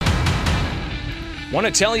Want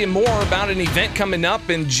to tell you more about an event coming up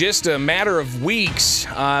in just a matter of weeks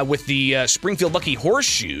with the Springfield Lucky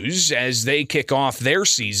Horseshoes as they kick off their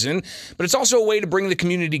season. But it's also a way to bring the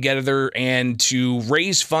community together and to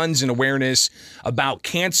raise funds and awareness about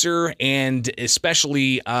cancer, and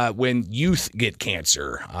especially when youth get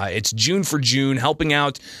cancer. It's June for June, helping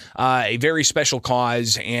out a very special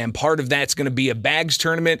cause, and part of that's going to be a bags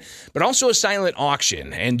tournament, but also a silent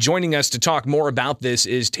auction. And joining us to talk more about this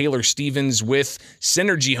is Taylor Stevens with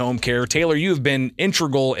Synergy Home Care. Taylor, you have been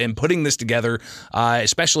integral in putting this together,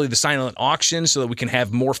 especially the silent auction, so that we can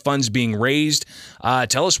have more funds being raised.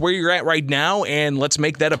 Tell us where you're at right now, and let's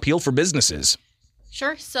make that appeal for businesses.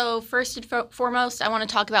 Sure. So first and foremost, I want to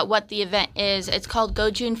talk about what the event is. It's called Go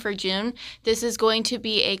June for June. This is going to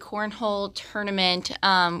be a cornhole tournament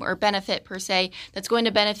or benefit per se that's going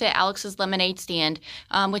to benefit Alex's Lemonade Stand,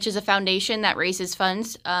 which is a foundation that raises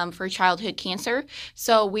funds for childhood cancer.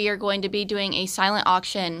 So we are going to be doing a silent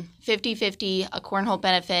auction, 50-50, a cornhole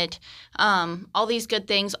benefit, all these good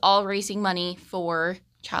things, all raising money for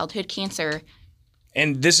childhood cancer.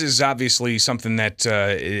 And this is obviously something that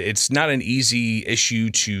it's not an easy issue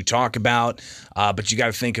to talk about, but you got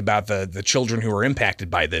to think about the children who are impacted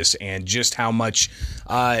by this and just how much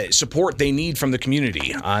support they need from the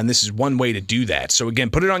community. And this is one way to do that. So again,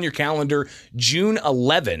 put it on your calendar, June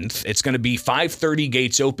 11th. It's going to be 5:30,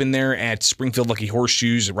 gates open there at Springfield Lucky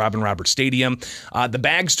Horseshoes at Robin Roberts Stadium. The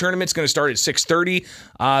bags tournament's going to start at 6:30.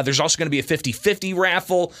 There's also going to be a 50-50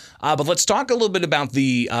 raffle. But let's talk a little bit about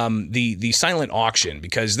the silent auction,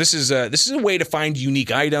 because this is a way to find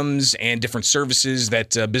unique items and different services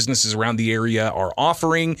that businesses around the area are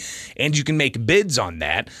offering, and you can make bids on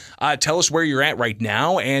that. Tell us where you're at right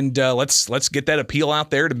now, and let's get that appeal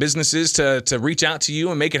out there to businesses to reach out to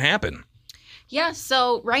you and make it happen. Yeah,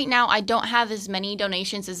 so right now I don't have as many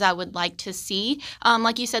donations as I would like to see.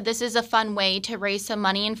 Like you said, this is a fun way to raise some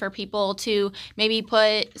money and for people to maybe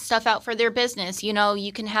put stuff out for their business. You know,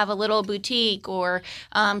 you can have a little boutique, or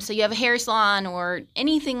so you have a hair salon or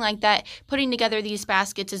anything like that. Putting together these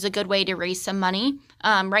baskets is a good way to raise some money.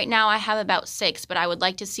 Right now I have about 6, but I would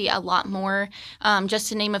like to see a lot more. Just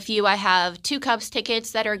to name a few, I have 2 Cubs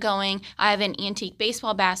tickets that are going. I have an antique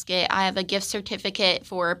baseball basket. I have a gift certificate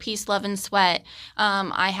for Peace, Love, and Sweat.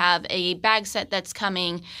 I have a bag set that's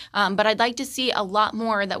coming, but I'd like to see a lot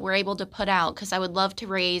more that we're able to put out, because I would love to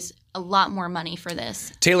raise a lot more money for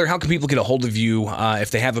this. Taylor, how can people get a hold of you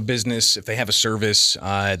if they have a business, if they have a service,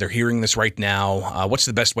 they're hearing this right now? What's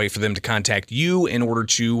the best way for them to contact you in order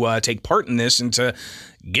to take part in this and to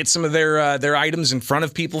get some of their items in front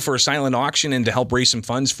of people for a silent auction and to help raise some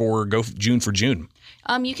funds for Go June for June?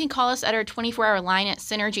 You can call us at our 24-hour line at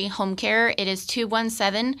Synergy Home Care. It is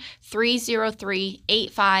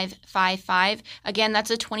 217-303-8555. Again,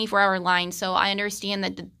 that's a 24-hour line, so I understand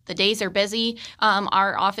that the days are busy.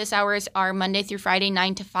 Our office hours are Monday through Friday,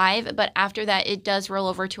 9 to 5, but after that, it does roll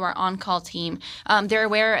over to our on-call team. They're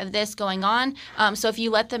aware of this going on, so if you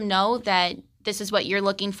let them know that this is what you're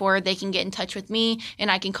looking for, they can get in touch with me,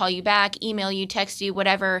 and I can call you back, email you, text you,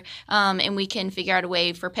 whatever, and we can figure out a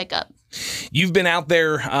way for pickup. You've been out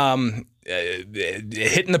there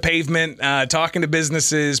hitting the pavement, talking to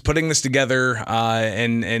businesses, putting this together,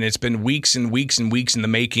 and it's been weeks and weeks and weeks in the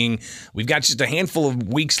making. We've got just a handful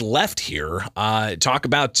of weeks left here. Talk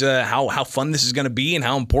about how fun this is going to be and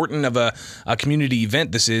how important of a community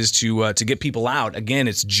event this is to get people out. Again,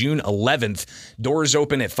 it's June 11th. Doors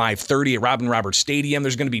open at 5:30 at Robin Roberts Stadium.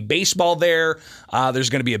 There's going to be baseball there. There's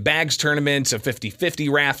going to be a bags tournament, a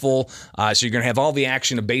 50-50 raffle. So you're going to have all the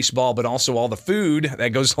action of baseball, but also all the food that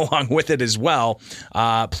goes along with it as well.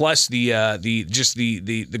 Plus the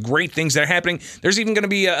great things that are happening. There's even going to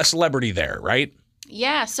be a celebrity there, right?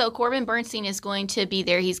 Yeah, so Corbin Bernstein is going to be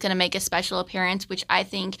there. He's going to make a special appearance, which I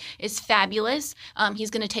think is fabulous. He's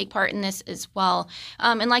going to take part in this as well.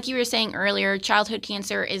 And like you were saying earlier, childhood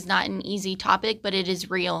cancer is not an easy topic, but it is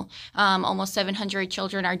real. Almost 700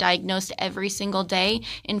 children are diagnosed every single day,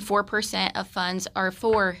 and 4% of funds are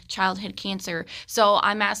for childhood cancer. So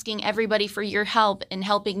I'm asking everybody for your help in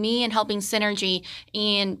helping me and helping Synergy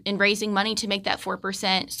and in raising money to make that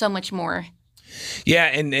 4% so much more. Yeah,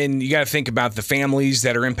 and you got to think about the families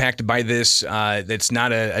that are impacted by this. That's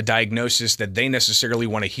not a diagnosis that they necessarily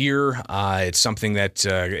want to hear. It's something that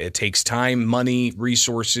it takes time, money,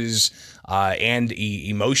 resources, and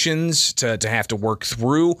emotions to have to work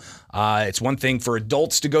through. It's one thing for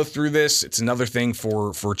adults to go through this. It's another thing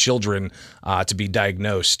for children to be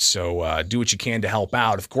diagnosed. So do what you can to help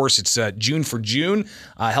out. Of course, it's June for June,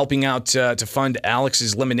 helping out to fund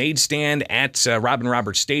Alex's Lemonade Stand at Robin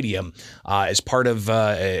Roberts Stadium as part of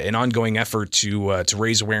an ongoing effort to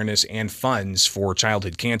raise awareness and funds for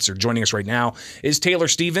childhood cancer. Joining us right now is Taylor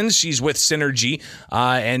Stevens. She's with Synergy.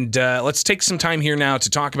 And let's take some time here now to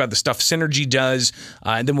talk about the stuff Synergy does,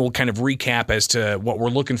 and then we'll kind of recap as to what we're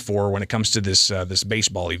looking for when it comes to this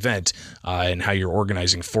baseball event and how you're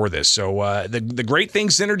organizing for this. So the great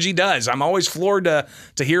things Synergy does. I'm always floored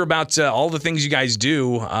to hear about all the things you guys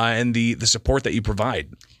do and the support that you provide.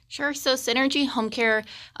 Sure. So Synergy Home Care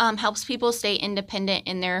helps people stay independent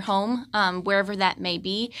in their home, wherever that may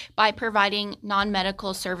be, by providing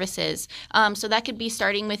non-medical services. So that could be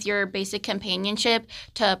starting with your basic companionship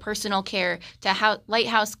to personal care to light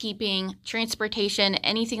housekeeping, transportation,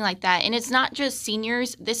 anything like that. And it's not just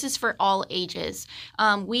seniors. This is for all ages.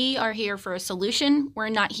 We are here for a solution. We're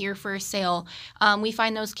not here for a sale. We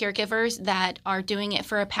find those caregivers that are doing it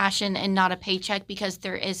for a passion and not a paycheck, because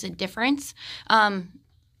there is a difference.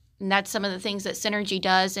 And that's some of the things that Synergy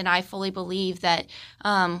does, and I fully believe that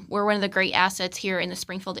we're one of the great assets here in the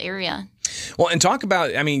Springfield area. Well, and talk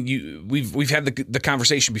about, I mean, we've had the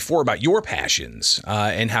conversation before about your passions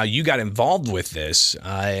and how you got involved with this,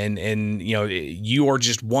 and you know, you are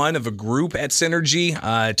just one of a group at Synergy.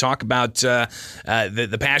 Talk about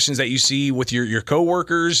the passions that you see with your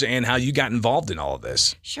coworkers and how you got involved in all of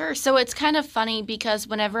this. Sure. So it's kind of funny because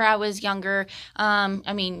whenever I was younger,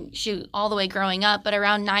 I mean, shoot, all the way growing up, but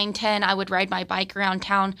around 9, 10, I would ride my bike around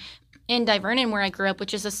town in Divernon, where I grew up,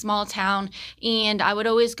 which is a small town, and I would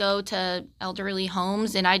always go to elderly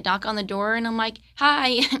homes, and I'd knock on the door, and I'm like,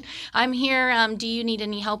 "Hi, I'm here. Do you need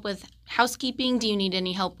any help with housekeeping? Do you need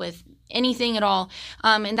any help with anything at all?"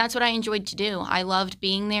 And that's what I enjoyed to do. I loved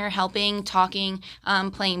being there, helping, talking,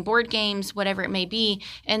 playing board games, whatever it may be.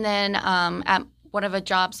 And then at one of the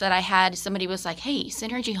jobs that I had, somebody was like, "Hey,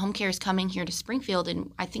 Synergy Home Care is coming here to Springfield,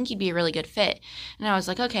 and I think you'd be a really good fit." And I was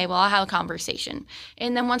like, "Okay, well, I'll have a conversation."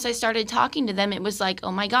 And then once I started talking to them, it was like,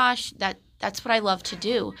 "Oh my gosh, that's what I love to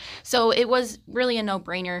do." So it was really a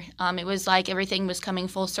no-brainer. It was like everything was coming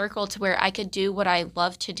full circle to where I could do what I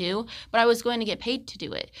love to do, but I was going to get paid to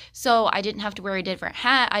do it. So I didn't have to wear a different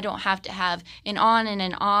hat. I don't have to have an on and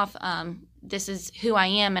an off. This is who I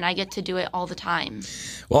am, and I get to do it all the time.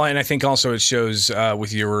 Well, and I think also it shows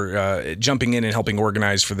with your jumping in and helping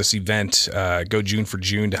organize for this event, Go June for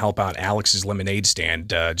June, to help out Alex's Lemonade Stand,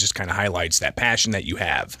 just kind of highlights that passion that you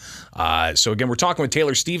have. So again, we're talking with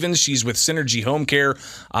Taylor Stevens. She's with Synergy Home Care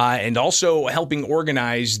and also helping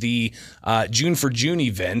organize the June for June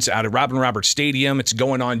event out at Robin Roberts Stadium. It's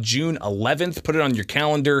going on June 11th. Put it on your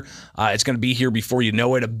calendar. It's going to be here before you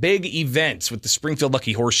know it. A big event with the Springfield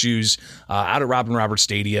Lucky Horseshoes out at Robin Roberts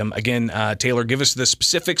Stadium. Again, Taylor, give us the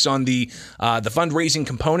specifics on the fundraising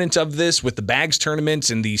component of this with the bags tournament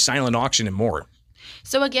and the silent auction and more.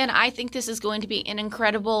 So again, I think this is going to be an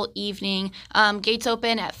incredible evening. Gates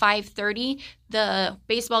open at 5:30. The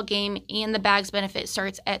baseball game and the bags benefit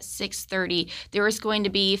starts at 6:30. There is going to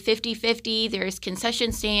be 50-50. There's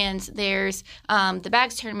concession stands. There's the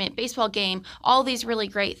bags tournament, baseball game, all these really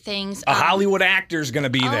great things. A Hollywood actor's going to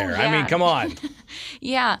be there. Yeah. I mean, come on.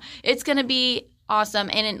 Yeah, it's going to be awesome.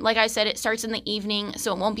 And like I said, it starts in the evening,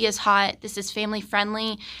 so it won't be as hot. This is family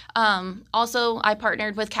friendly. Also, I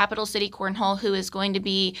partnered with Capital City Cornhole, who is going to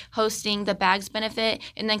be hosting the bags benefit,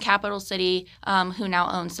 and then Capital City, who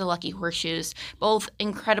now owns the Lucky Horseshoes. Both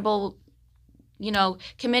incredible,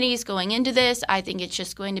 committees going into this. I think it's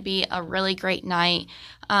just going to be a really great night.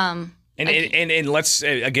 And let's,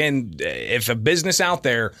 again, if a business out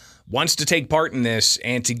there wants to take part in this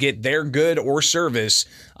and to get their good or service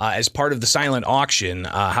as part of the silent auction,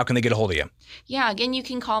 how can they get a hold of you? Yeah, again, you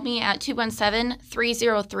can call me at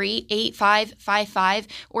 217-303-8555.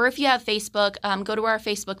 Or if you have Facebook, go to our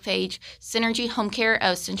Facebook page, Synergy Home Care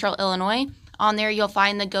of Central Illinois. On there, you'll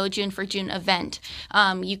find the Go June for June event.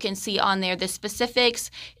 You can see on there the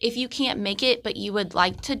specifics. If you can't make it, but you would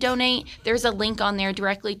like to donate, there's a link on there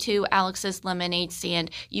directly to Alex's Lemonade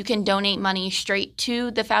Stand. You can donate money straight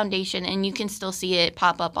to the foundation, and you can still see it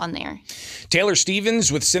pop up on there. Taylor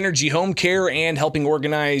Stevens with Synergy Home Care and helping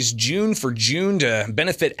organize June for June to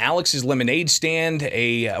benefit Alex's Lemonade Stand,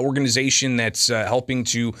 a organization that's helping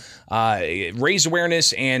to raise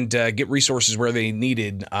awareness and get resources where they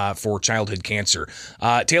needed for childhood cancer.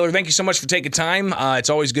 Taylor, thank you so much for taking time. It's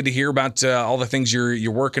always good to hear about all the things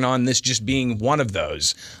you're working on, this just being one of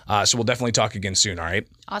those. So we'll definitely talk again soon, all right?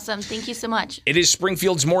 Awesome. Thank you so much. It is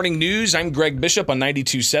Springfield's Morning News. I'm Greg Bishop on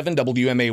 92.7 WMA.